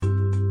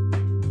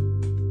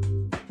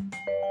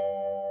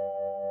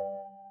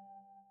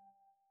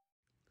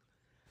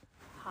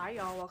Hi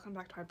y'all, welcome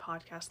back to my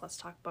podcast, Let's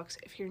Talk Books.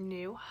 If you're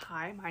new,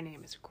 hi, my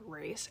name is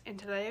Grace, and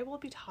today we'll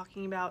be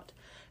talking about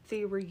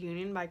The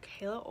Reunion by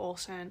Kayla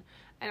Olson,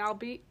 and I'll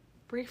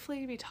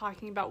briefly be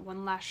talking about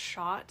One Last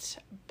Shot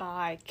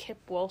by Kip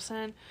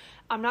Wilson.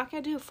 I'm not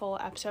going to do a full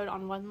episode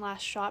on One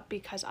Last Shot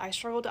because I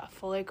struggled to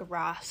fully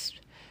grasp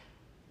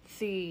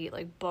the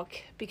book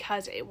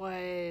because it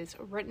was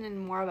written in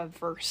more of a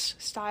verse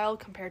style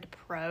compared to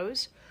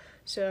prose.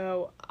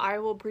 So I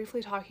will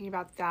briefly talking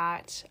about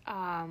that,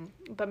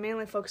 but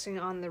mainly focusing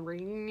on The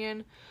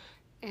Reunion.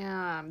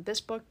 This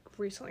book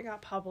recently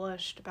got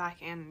published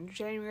back in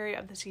January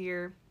of this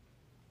year,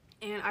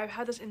 and I've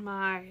had this in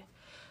my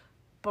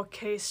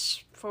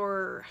bookcase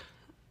for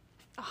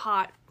a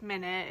hot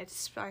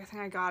minute. I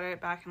think I got it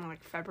back in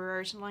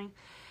February or something,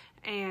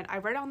 and I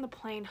read it on the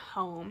plane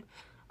home,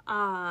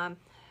 so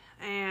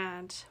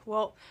I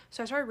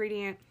started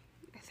reading it,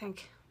 I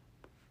think,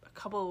 a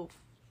couple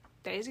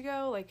days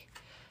ago.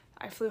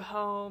 I flew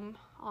home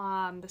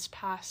this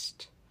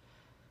past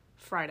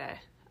Friday,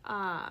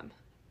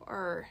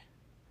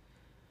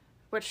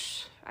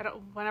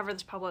 whenever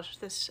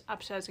this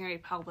episode is going to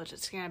be published,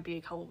 it's going to be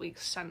a couple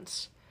weeks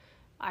since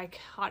I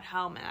got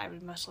home, and I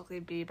would most likely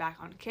be back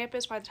on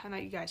campus by the time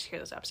that you guys hear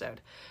this episode.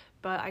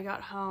 But I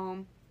got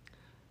home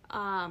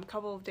a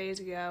couple of days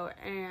ago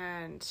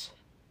and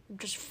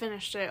just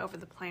finished it over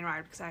the plane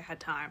ride because I had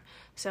time.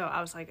 So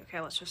I was like,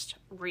 okay, let's just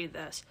read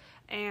this.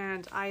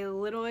 And I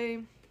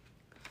literally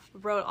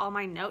wrote all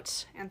my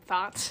notes and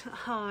thoughts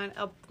on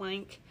a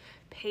blank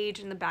page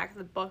in the back of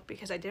the book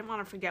because I didn't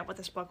want to forget what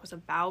this book was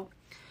about.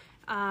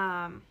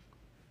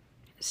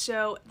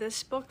 So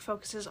this book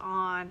focuses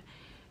on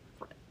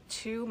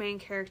two main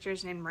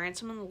characters named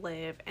Ransom and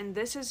Liv, and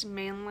this is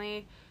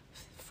mainly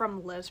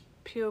from Liv's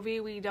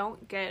POV. We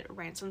don't get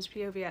Ransom's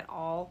POV at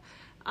all.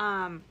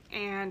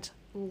 And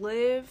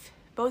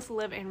both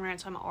Liv and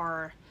Ransom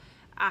are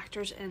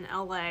actors in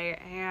LA,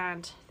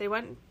 and they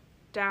went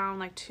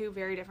down two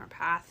very different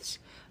paths,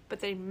 but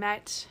they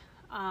met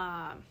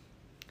on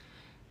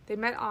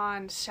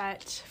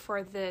set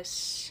for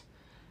this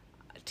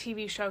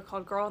TV show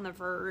called Girl on the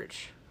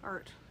Verge, I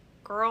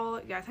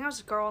think it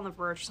was Girl on the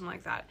Verge, something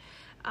like that.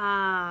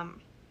 I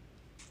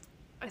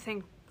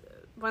think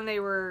when they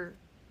were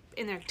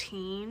in their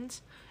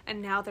teens,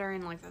 and now they're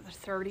in their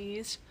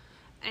 30s,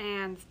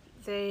 and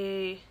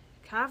they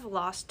kind of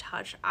lost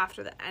touch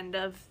after the end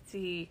of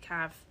the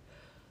kind of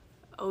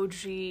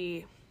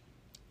OG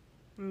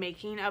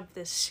making of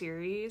this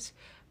series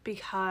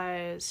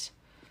because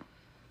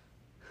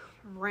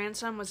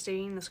Ransom was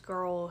dating this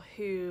girl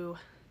who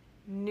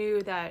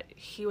knew that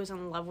he was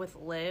in love with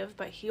Liv,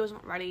 but he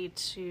wasn't ready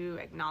to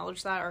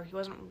acknowledge that, or he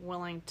wasn't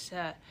willing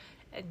to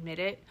admit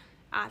it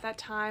at that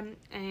time,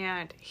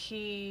 and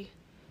he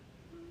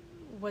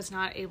was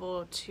not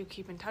able to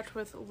keep in touch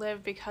with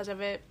Liv because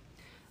of it.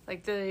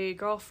 The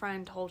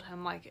girlfriend told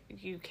him,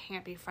 you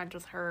can't be friends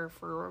with her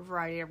for a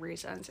variety of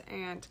reasons,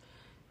 and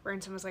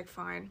Ransom was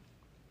fine.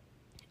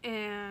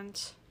 And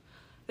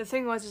the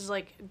thing was,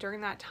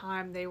 during that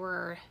time, they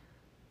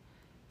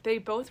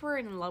both were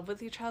in love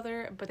with each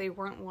other, but they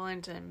weren't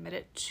willing to admit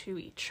it to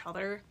each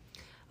other.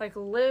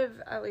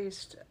 Liv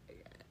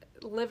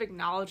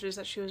acknowledges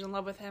that she was in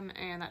love with him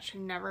and that she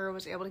never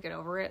was able to get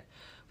over it,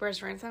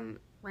 whereas Ransom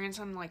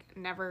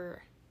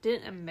never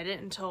didn't admit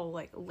it until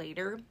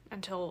later,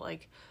 until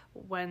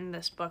when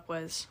this book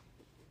was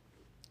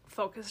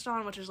focused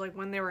on, which is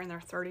when they were in their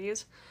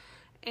 30s.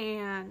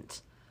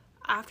 And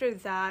after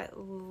that,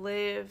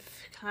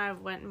 Liv kind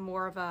of went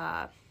more of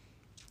a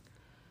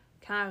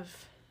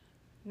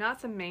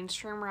not the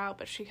mainstream route,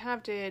 but she kind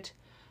of did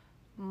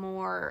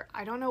more,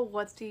 I don't know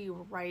what the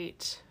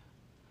right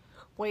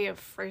way of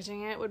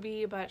phrasing it would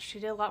be, but she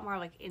did a lot more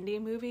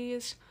indie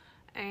movies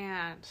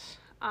and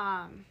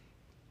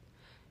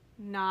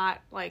not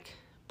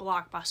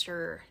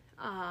blockbuster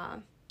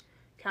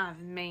kind of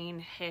main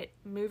hit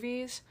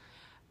movies,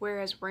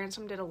 whereas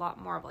Ransom did a lot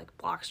more of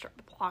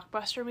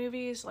blockbuster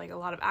movies, a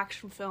lot of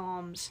action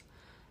films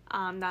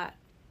that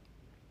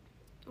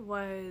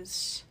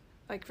was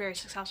very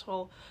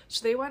successful.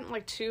 So they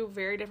went two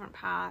very different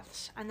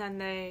paths, and then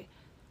they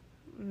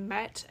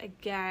met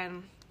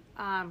again,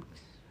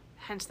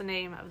 hence the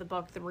name of the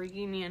book, The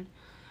Reunion,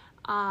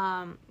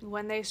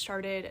 when they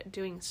started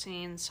doing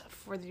scenes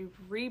for the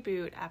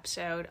reboot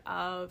episode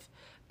of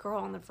Girl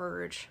on the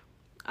Verge,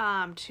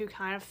 to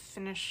kind of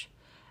finish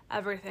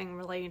everything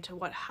relating to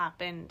what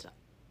happened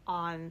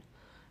on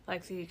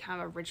the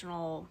kind of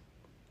original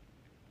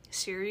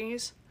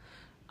series.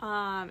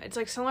 It's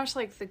similar to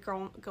the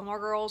Gilmore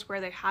Girls,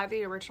 where they had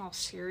the original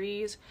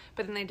series,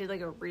 but then they did a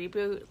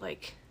reboot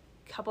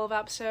couple of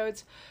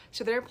episodes.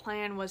 So their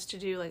plan was to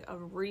do a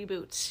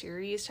reboot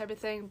series type of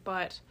thing,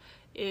 but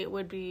it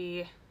would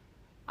be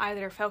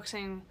either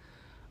focusing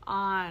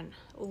on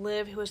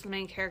Liv, who was the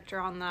main character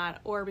on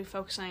that, or be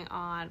focusing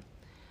on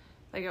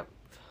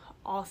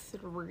all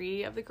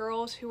three of the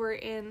girls who were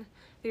in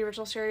the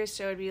original series.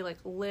 So it would be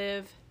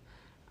Liv,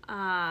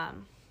 I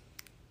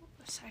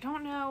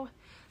don't know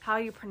how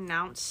you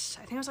pronounce,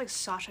 I think it was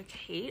Sasha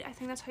Kate, I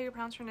think that's how you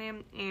pronounce her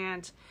name,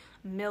 and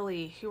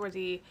Millie,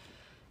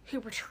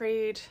 who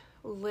portrayed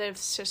Liv's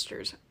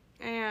sisters.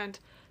 And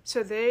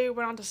so they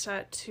went on to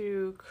set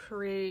to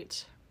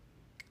create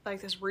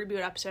like this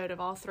reboot episode of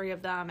all three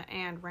of them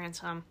and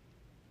Ransom,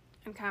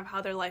 and kind of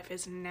how their life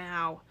is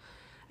now,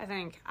 I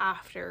think,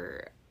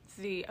 after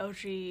the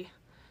OG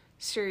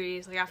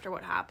series, like after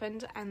what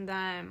happened. And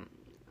then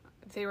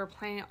they were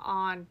planning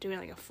on doing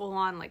like a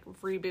full-on like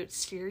reboot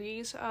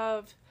series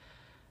of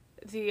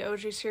the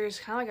OG series,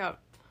 kind of like a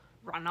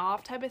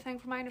runoff type of thing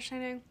from my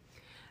understanding.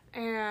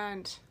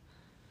 And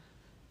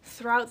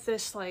throughout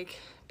this like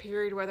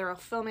period where they were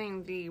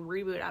filming the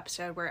reboot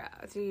episode, where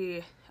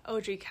the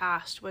OG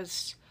cast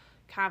was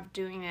kind of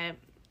doing it,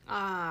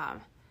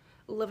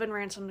 Liv and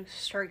Ransom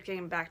start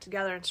getting back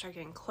together and start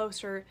getting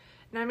closer.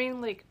 And I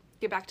mean like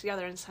get back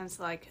together in the sense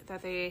like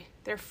that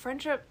their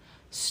friendship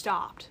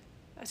stopped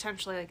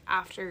essentially like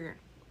after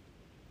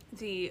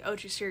the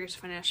OG series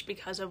finished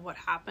because of what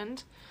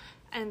happened.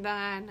 And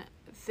then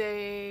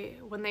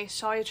when they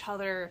saw each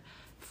other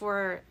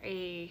for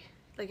an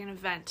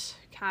event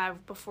kind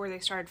of before they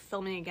started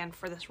filming again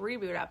for this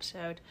reboot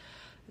episode,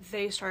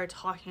 they started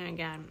talking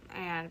again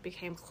and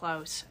became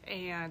close,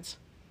 and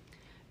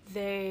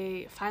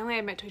they finally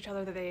admit to each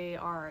other that they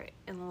are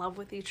in love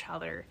with each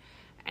other.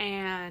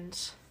 And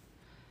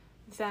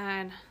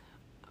then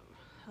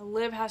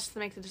Liv has to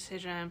make the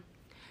decision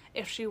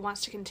if she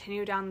wants to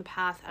continue down the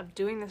path of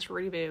doing this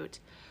reboot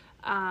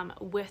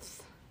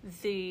with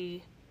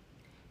the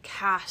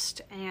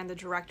cast and the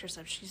directors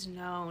that she's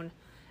known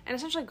and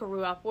essentially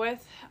grew up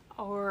with,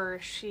 or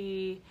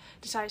she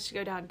decides to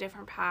go down a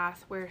different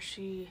path where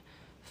she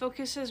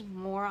focuses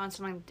more on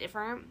something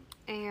different.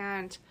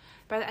 And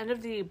by the end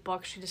of the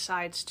book, she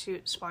decides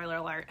to, spoiler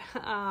alert,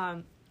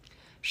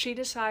 she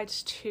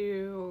decides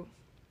to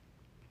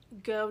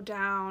go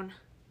down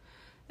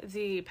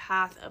the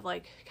path of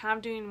like kind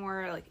of doing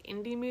more like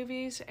indie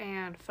movies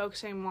and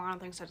focusing more on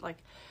things that like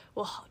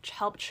will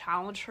help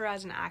challenge her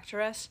as an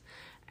actress.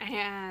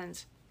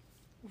 And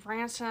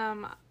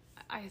Ransom,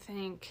 I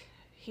think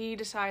he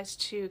decides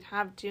to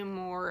kind of do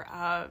more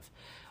of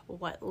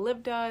what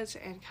Liv does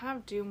and kind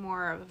of do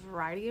more of a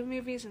variety of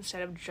movies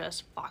instead of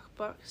just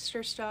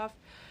blockbuster stuff.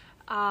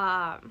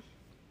 I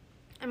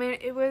mean,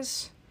 it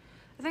was,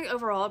 I think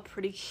overall, a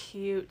pretty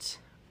cute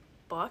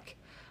book.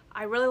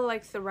 I really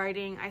liked the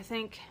writing. I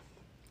think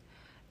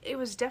it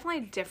was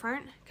definitely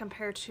different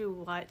compared to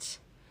what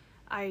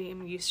I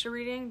am used to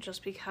reading,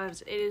 just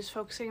because it is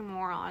focusing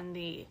more on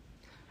the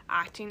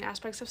acting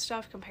aspects of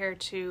stuff compared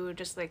to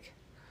just like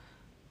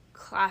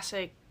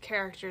classic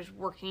characters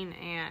working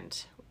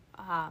and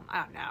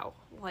I don't know,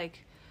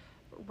 like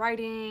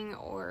writing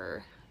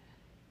or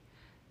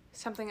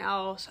something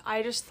else.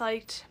 I just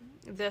liked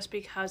this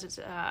because it's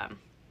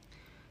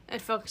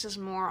it focuses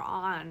more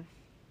on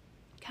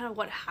kind of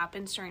what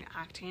happens during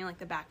acting, like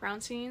the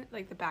background scene,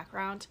 like the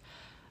background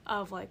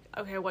of like,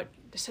 okay, what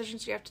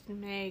decisions do you have to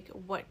make,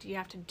 what do you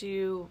have to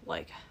do,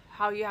 like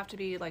how you have to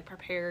be like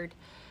prepared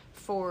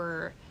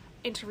for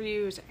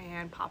interviews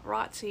and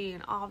paparazzi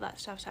and all of that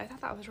stuff. So I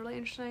thought that was really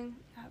interesting.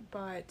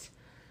 But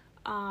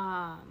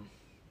I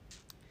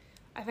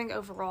think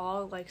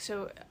overall, like,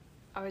 so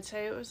I would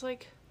say it was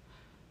like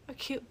a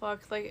cute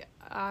book. Like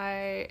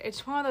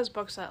it's one of those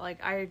books that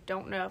like I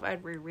don't know if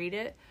I'd reread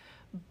it,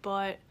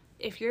 but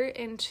if you're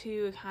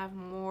into kind of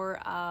more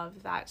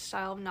of that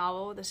style of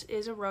novel, this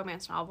is a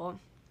romance novel.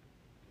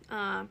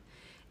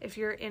 If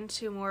you're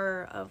into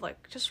more of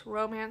like just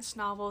romance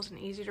novels and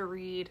easy to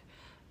read,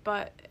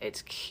 but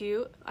it's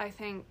cute, I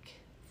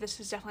think this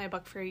is definitely a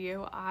book for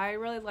you. I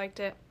really liked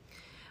it.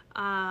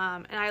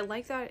 And I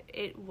like that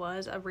it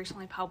was a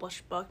recently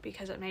published book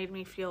because it made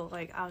me feel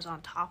like I was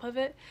on top of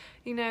it,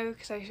 you know,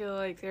 because I feel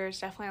like there's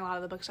definitely a lot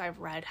of the books I've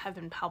read have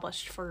been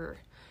published for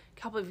a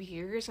couple of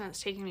years and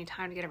it's taking me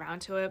time to get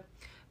around to it,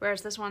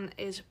 whereas this one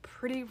is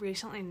pretty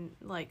recently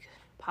like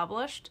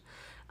published.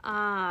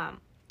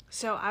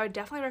 So I would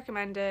definitely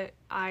recommend it.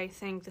 I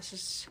think this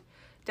is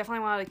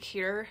definitely one of the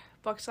cuter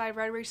books that I've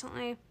read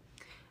recently,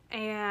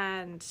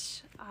 and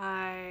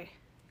I'd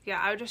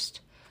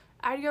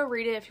go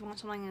read it if you want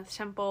something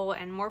simple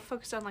and more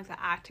focused on like the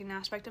acting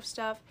aspect of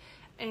stuff.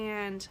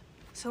 And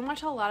similar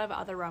to a lot of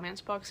other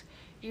romance books,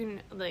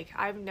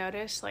 I've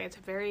noticed like it's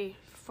a very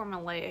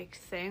formulaic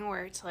thing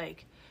where it's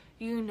like,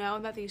 you know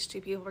that these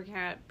two people are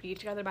gonna be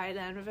together by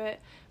the end of it,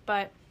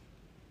 but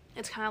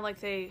it's kind of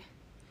like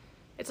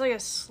it's like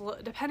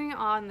a depending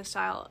on the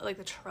style, like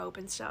the trope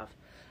and stuff,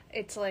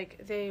 it's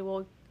like they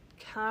will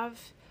kind of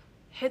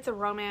hit the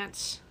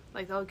romance,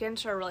 like they'll get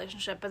into a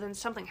relationship, but then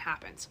something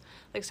happens,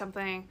 like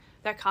something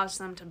that causes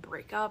them to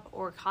break up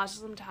or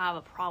causes them to have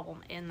a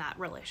problem in that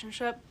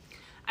relationship,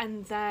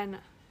 and then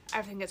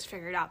everything gets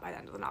figured out by the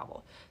end of the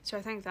novel. So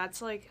I think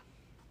that's like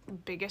the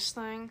biggest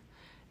thing,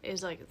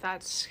 is like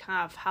that's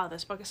kind of how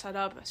this book is set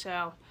up,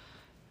 so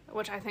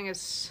which I think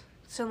is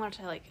similar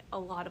to like a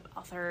lot of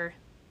other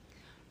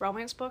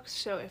romance books.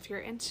 So if you're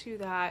into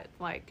that,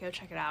 like, go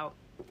check it out.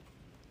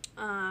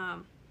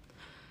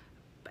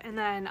 And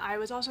then I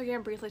was also going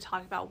to briefly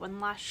talk about One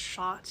Last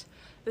Shot.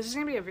 This is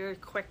going to be a very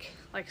quick,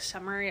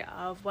 summary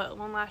of what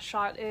One Last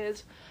Shot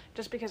is,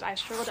 just because I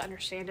struggle to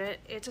understand it.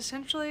 It's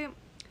essentially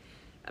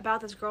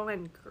about this girl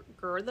named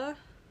Gerda.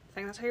 I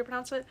think that's how you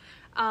pronounce it.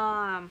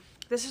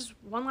 This is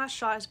One Last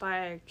Shot is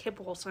by Kip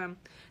Wilson.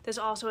 This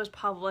also was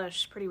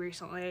published pretty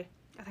recently,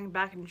 I think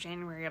back in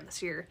January of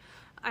this year.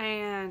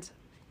 And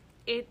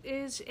it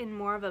is in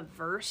more of a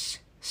verse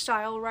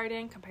style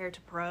writing compared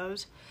to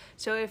prose.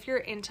 So if you're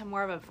into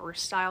more of a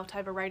verse style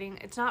type of writing,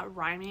 it's not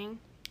rhyming,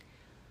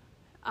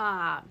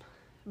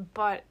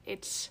 but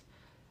it's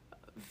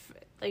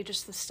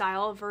just the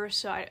style of verse.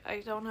 So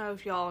I don't know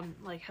if y'all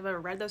have ever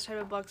read those type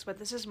of books, but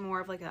this is more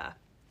of a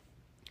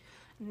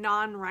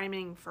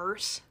non-rhyming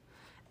verse,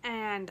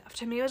 and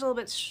to me it was a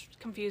little bit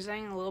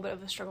confusing, a little bit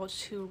of a struggle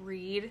to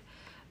read,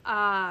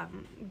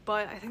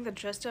 but I think the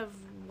gist of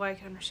what I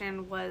can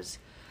understand was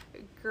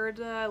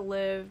Gerda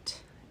lived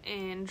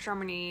in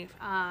Germany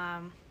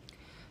I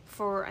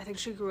think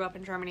she grew up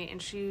in Germany,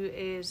 and she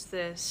is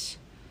this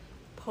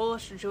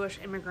Polish Jewish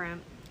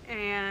immigrant,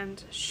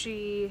 and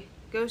she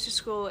goes to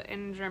school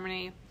in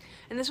Germany,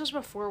 and this was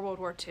before World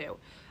War II.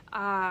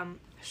 And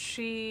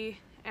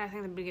I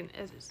think the beginning,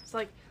 it's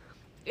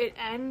it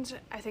ends,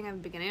 I think, at the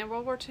beginning of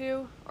World War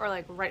II,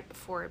 or right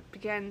before it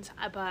begins,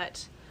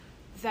 but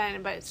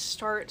it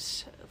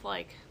starts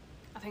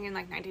I think in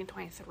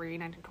 1923,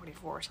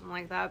 1924, something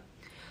like that.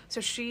 So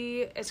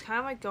she is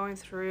kind of going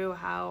through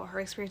how her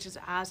experiences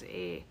as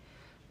a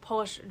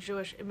Polish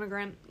Jewish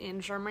immigrant in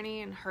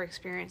Germany, and her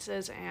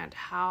experiences and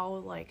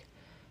how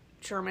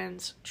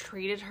Germans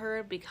treated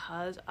her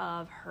because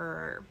of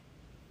her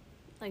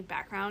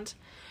background.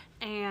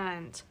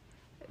 And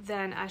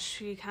then as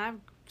she kind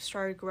of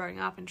started growing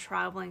up and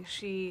traveling,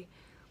 she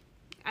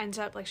ends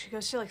up she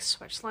goes to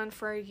Switzerland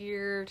for a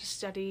year to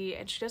study,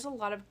 and she does a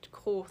lot of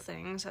cool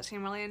things that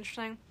seem really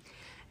interesting.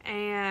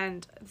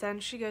 And then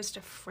she goes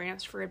to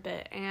France for a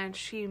bit, and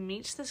she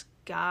meets this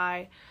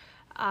guy,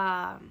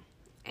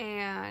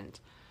 and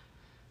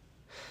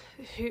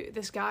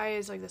this guy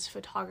is this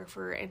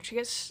photographer, and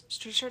she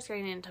starts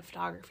getting into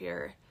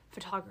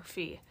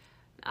photography.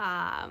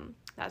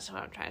 That's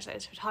what I'm trying to say,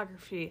 is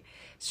photography.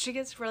 She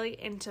gets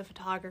really into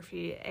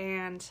photography,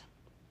 and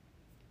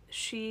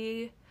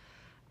she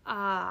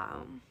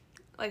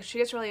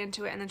gets really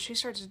into it, and then she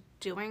starts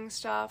doing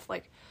stuff.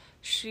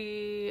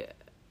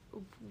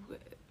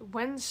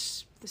 When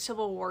the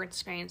Civil War in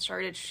Spain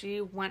started,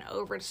 she went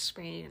over to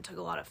Spain and took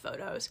a lot of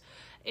photos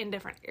in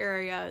different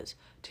areas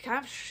to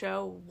kind of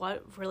show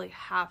what really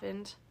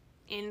happened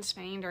in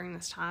Spain during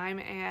this time,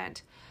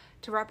 and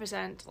to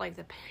represent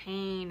the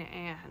pain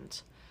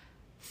and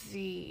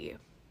the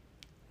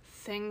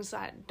things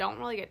that don't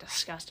really get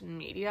discussed in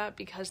media,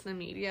 because the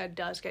media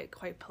does get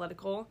quite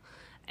political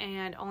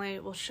and only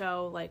will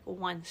show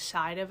one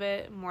side of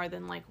it more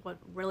than what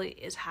really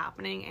is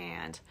happening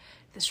and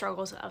the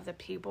struggles of the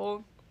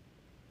people.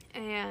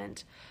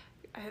 And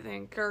I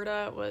think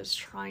Gerda was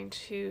trying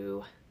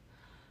to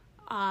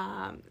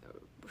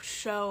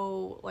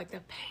show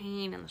the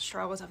pain and the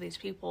struggles of these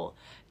people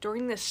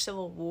during this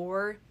Civil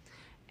War,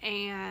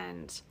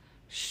 and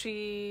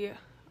she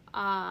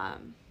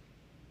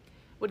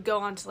would go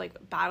onto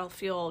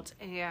battlefields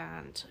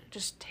and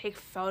just take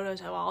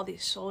photos of all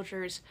these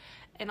soldiers,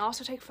 and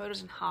also take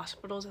photos in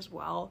hospitals as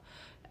well.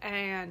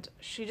 And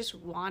she just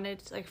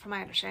wanted, from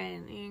my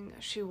understanding,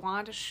 she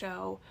wanted to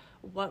show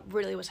what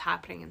really was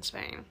happening in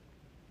Spain,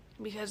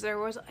 because there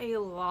was a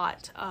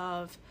lot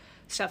of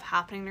stuff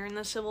happening during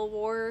the Civil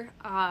War.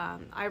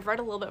 I've read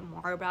a little bit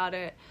more about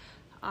it,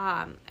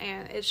 and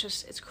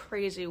it's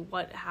crazy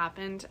what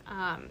happened.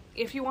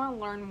 If you want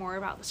to learn more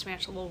about the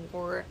Spanish Civil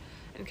War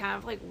and kind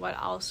of what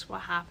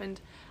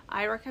happened,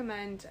 I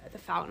recommend The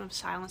Fountain of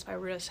Silence by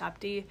Rita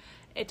Septi.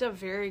 It's a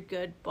very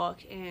good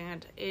book,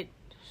 and it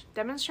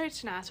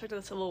demonstrates an aspect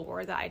of the Civil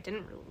War that I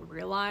didn't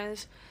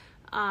realize.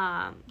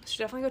 So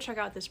definitely go check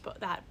out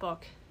that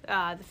book,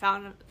 The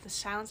Fountain of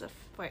Silence,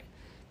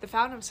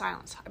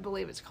 I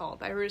believe it's called,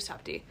 by Rita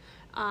Septi.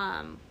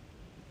 And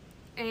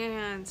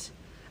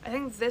I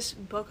think this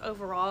book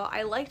overall,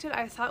 I liked it.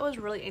 I thought it was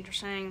really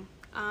interesting,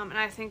 and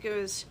I think it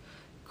was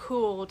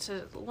cool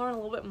to learn a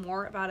little bit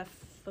more about a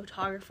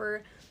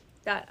photographer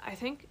that I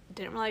think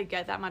didn't really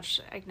get that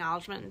much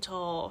acknowledgement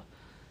until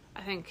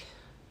I think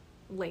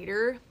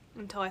later,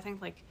 until I think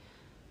the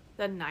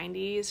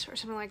 90s or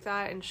something like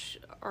that, and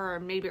or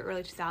maybe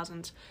early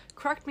 2000s.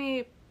 Correct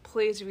me,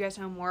 please, if you guys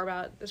know more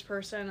about this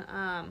person.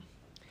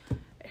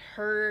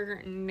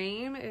 Her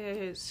name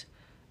is,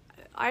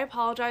 I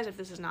apologize if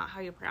this is not how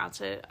you pronounce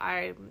it.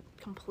 I'm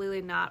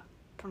completely not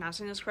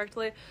pronouncing this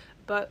correctly,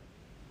 but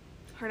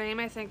her name,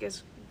 I think,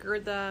 is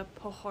Gerda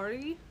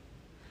Pohorylle.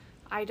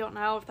 I don't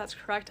know if that's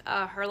correct.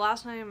 Her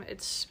last name,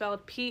 it's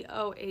spelled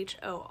Pohoryle.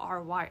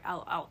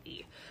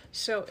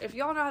 So if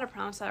y'all know how to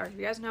pronounce that, or if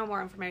you guys know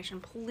more information,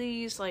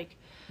 please let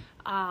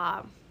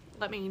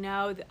me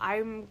know.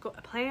 I'm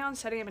planning on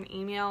setting up an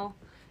email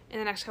in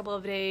the next couple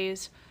of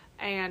days,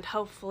 and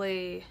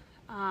hopefully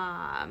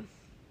I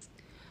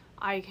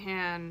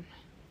can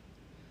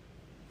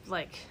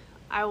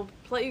I will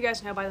let you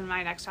guys know by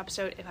my next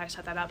episode if I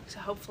set that up, so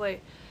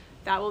hopefully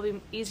that will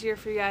be easier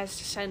for you guys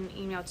to send an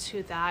email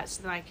to that,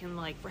 so that I can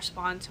like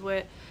respond to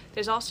it.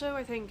 There's also,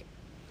 I think,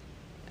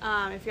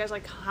 if you guys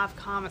like have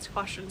comments,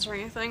 questions, or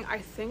anything, I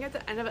think at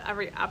the end of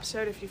every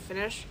episode, if you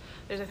finish,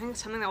 there's I think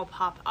something that will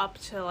pop up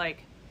to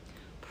like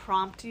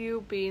prompt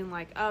you, being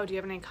like, oh, do you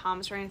have any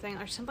comments or anything,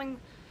 or something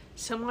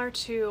similar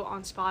to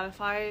on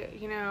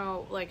Spotify, you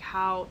know, like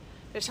how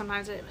there's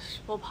sometimes it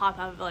will pop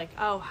up like,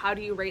 oh, how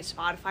do you rate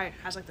Spotify? It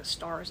has like the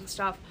stars and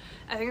stuff.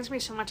 I think it's gonna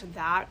be similar to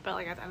that, but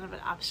like at the end of an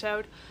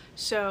episode.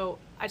 So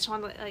I just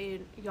want to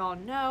let y'all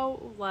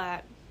know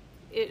that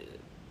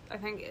I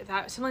think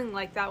that something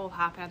like that will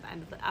happen at the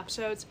end of the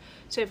episodes.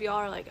 So if y'all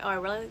are like, oh, I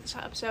really like this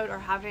episode, or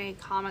have any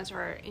comments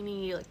or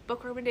any like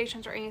book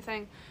recommendations or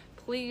anything,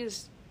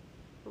 please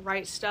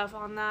write stuff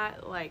on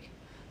that. Like,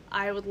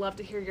 I would love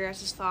to hear your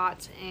guys'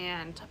 thoughts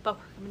and book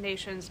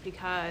recommendations,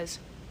 because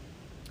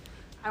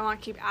I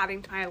want to keep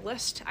adding to my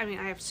list. I mean,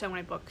 I have so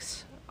many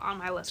books on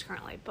my list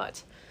currently,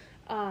 but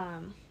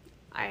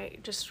I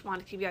just want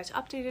to keep you guys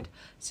updated.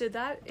 So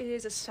that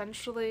is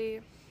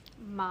essentially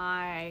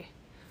my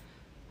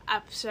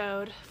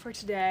episode for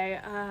today.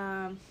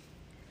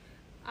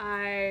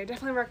 I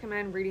definitely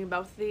recommend reading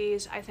both of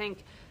these. I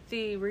think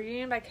the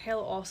Reunion by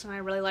Kayla Olson I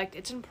really liked.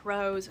 It's in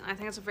prose, and I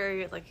think it's a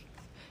very like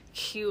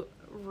cute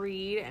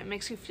read. It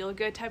makes you feel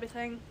good type of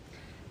thing.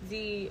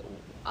 The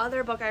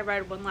other book I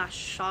read, One Last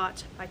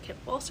Shot by Kip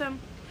Wilson,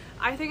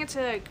 I think it's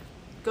a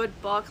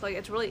good book. Like,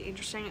 it's really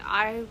interesting.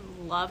 I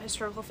love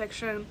historical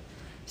fiction,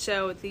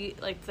 so the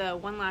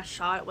One Last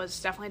Shot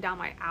was definitely down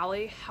my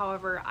alley.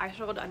 However, I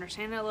struggled to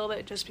understand it a little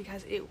bit just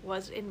because it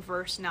was in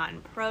verse, not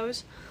in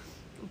prose.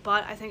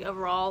 But I think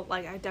overall,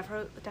 like, I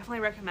definitely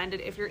recommend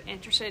it if you're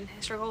interested in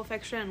historical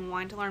fiction and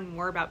wanting to learn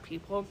more about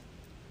people.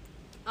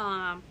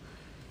 And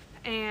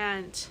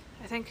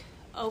I think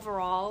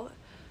overall,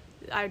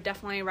 I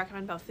definitely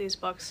recommend both of these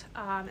books.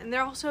 And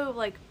they're also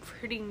like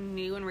pretty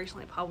new and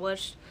recently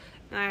published.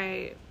 And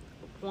I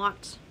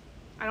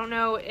don't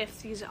know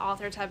if these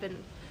authors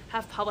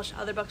have published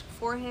other books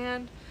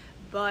beforehand,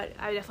 but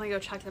I definitely go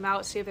check them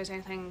out, see if there's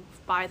anything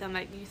by them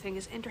that you think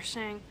is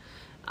interesting.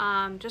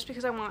 Just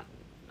because I want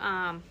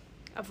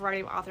a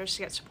variety of authors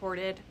to get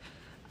supported,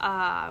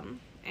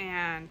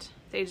 and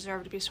they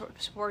deserve to be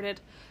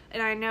supported.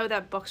 And I know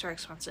that books are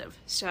expensive,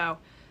 so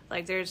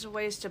like there's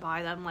ways to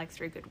buy them, like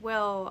through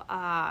Goodwill,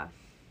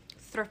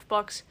 thrift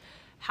books,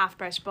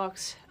 half-price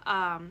books.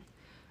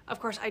 Of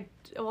course,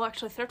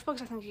 actually thrift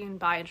books I think you can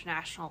buy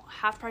international.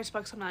 Half-price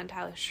books I'm not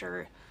entirely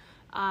sure.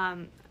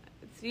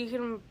 You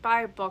can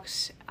buy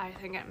books, I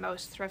think, at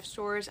most thrift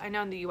stores. I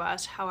know in the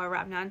US, however,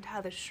 I'm not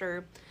entirely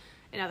sure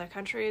in other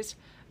countries.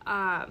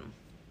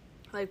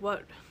 Like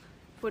what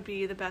would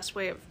be the best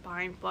way of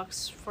buying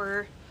books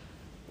for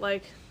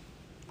like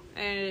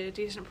a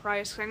decent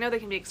price? 'Cause I know they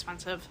can be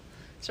expensive,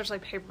 especially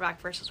paperback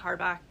versus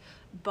hardback,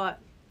 but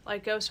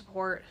like go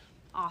support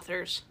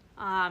authors,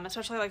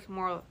 especially like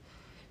more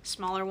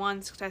smaller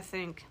ones, because I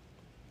think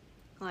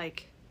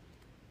like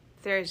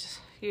there's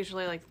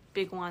usually like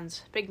big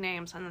ones, big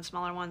names, and then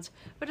smaller ones,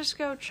 but just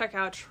go check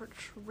out,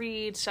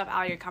 read stuff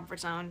out of your comfort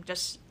zone,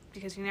 just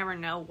because you never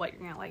know what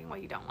you're gonna like and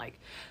what you don't like.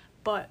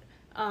 But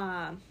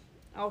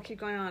I'll keep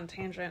going on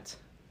tangents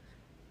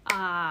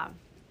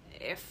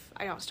if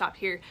I don't stop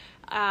here.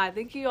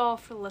 Thank you all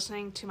for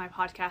listening to my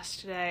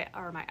podcast today,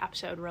 or my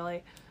episode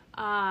really.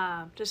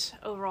 Just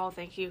overall,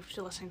 thank you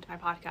for listening to my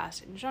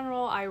podcast in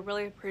general. I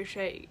really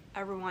appreciate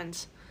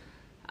everyone's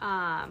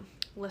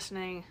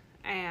listening,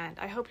 and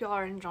I hope y'all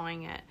are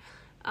enjoying it.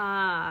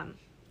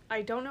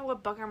 I don't know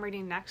what book I'm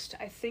reading next.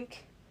 I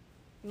think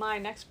my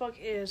next book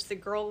is The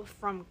Girl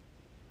from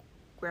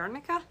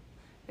Guernica.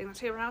 I think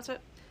that's how you pronounce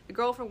it. The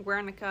Girl from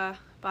Guernica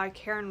by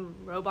Karen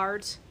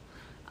Robards.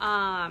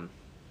 I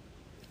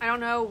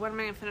don't know when I'm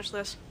going to finish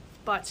this,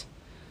 but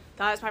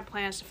that is my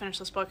plan, is to finish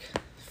this book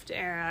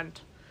and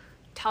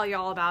tell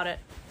y'all about it.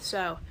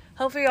 So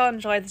hopefully y'all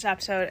enjoyed this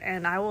episode,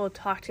 and I will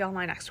talk to y'all in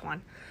my next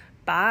one.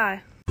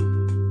 Bye.